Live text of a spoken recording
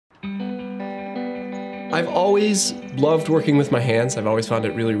I've always loved working with my hands. I've always found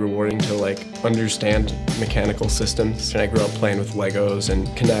it really rewarding to understand mechanical systems. And I grew up playing with Legos and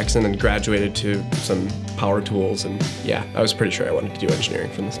Kinects and then graduated to some power tools. And yeah, I was pretty sure I wanted to do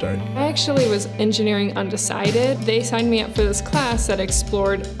engineering from the start. I actually was engineering undecided. They signed me up for this class that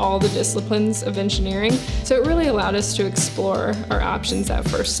explored all the disciplines of engineering. So it really allowed us to explore our options that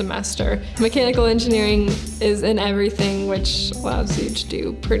first semester. Mechanical engineering is in everything, which allows you to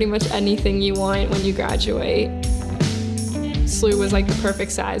do pretty much anything you want when you graduate. SLU was like the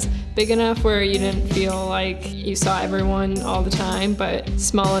perfect size. Big enough where you didn't feel like you saw everyone all the time, but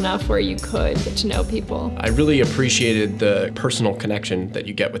small enough where you could get to know people. I really appreciated the personal connection that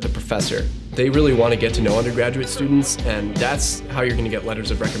you get with the professor. They really want to get to know undergraduate students, and that's how you're going to get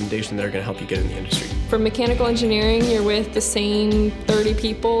letters of recommendation that are going to help you get in the industry. For mechanical engineering, you're with the same 30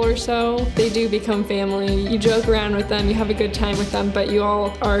 people or so. They do become family. You joke around with them, you have a good time with them, but you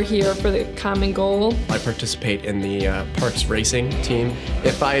all are here for the common goal. I participate in the parks racing team.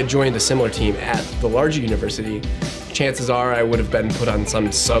 If I had joined a similar team at the larger university, chances are I would have been put on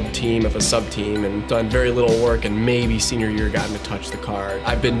some sub-team of a sub-team and done very little work, and maybe senior year gotten to touch the car.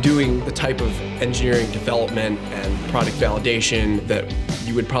 I've been doing the type of engineering development and product validation that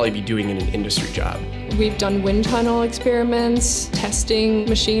you would probably be doing in an industry job. We've done wind tunnel experiments, testing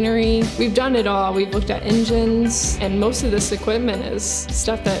machinery. We've done it all. We've looked at engines, and most of this equipment is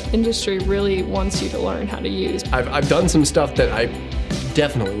stuff that industry really wants you to learn how to use. I've done some stuff that I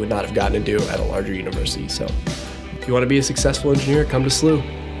definitely would not have gotten to do at a larger university, so if you want to be a successful engineer, come to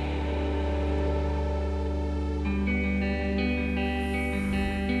SLU.